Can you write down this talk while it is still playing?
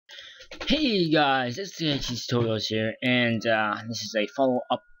Hey guys, it's the tutorials here, and this is a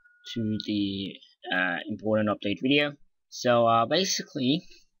follow-up to the important update video. So uh, basically,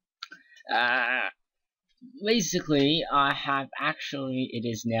 I have actually it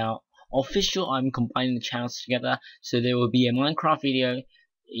is now official. I'm combining the channels together, so there will be a Minecraft video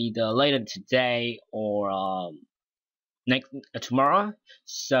either later today or next tomorrow.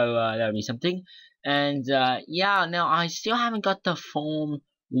 So that'll be something. And yeah, now I still haven't got the form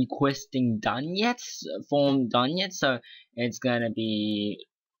done yet, so it's gonna be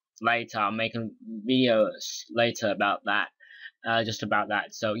later. I'm making videos later about that, just about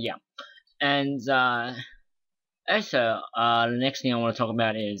that. So yeah, and also the next thing I want to talk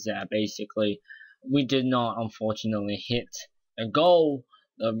about is basically we did not unfortunately hit a goal,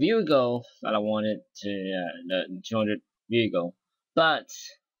 the view goal that I wanted to, the 200 view goal. But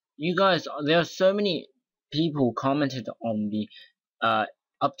you guys, there are so many people commented on the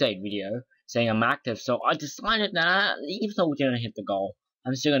update video saying I'm active, so I decided that even though we didn't hit the goal,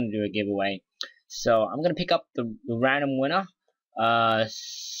 I'm still gonna do a giveaway. So I'm gonna pick up the random winner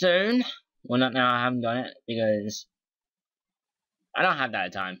soon. Well, not now. I haven't done it because I don't have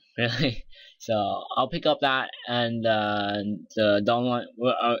that time really. So I'll pick up that, and the online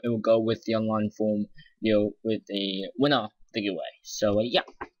it will go with the online form, with the winner the giveaway. So yeah.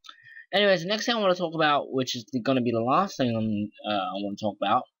 Anyways, the next thing I want to talk about, which is going to be the last thing I want to talk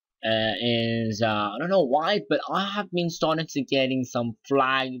about, is I don't know why, but I have been starting to getting some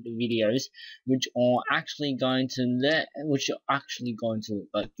flagged videos, which are actually going to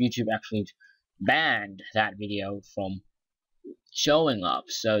like YouTube actually banned that video from showing up.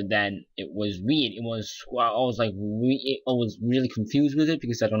 So then it was weird. I was really confused with it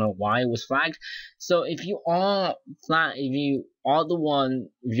because I don't know why it was flagged. So if you're the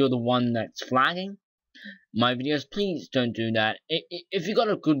one that's flagging my videos, please don't do that. If you got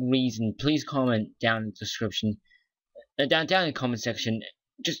a good reason, please comment down in the description, down in the comment section.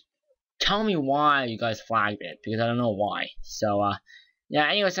 Just tell me why you guys flagged it, because I don't know why. So yeah,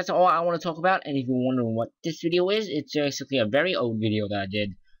 anyways, that's all I want to talk about. And if you're wondering what this video is, it's basically a very old video that I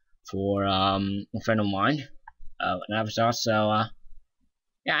did for a friend of mine, an avatar. So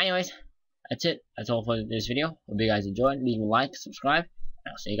yeah, anyways, that's it. That's all for this video. Hope you guys enjoyed. Leave a like, subscribe,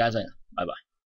 and I'll see you guys later. Bye bye.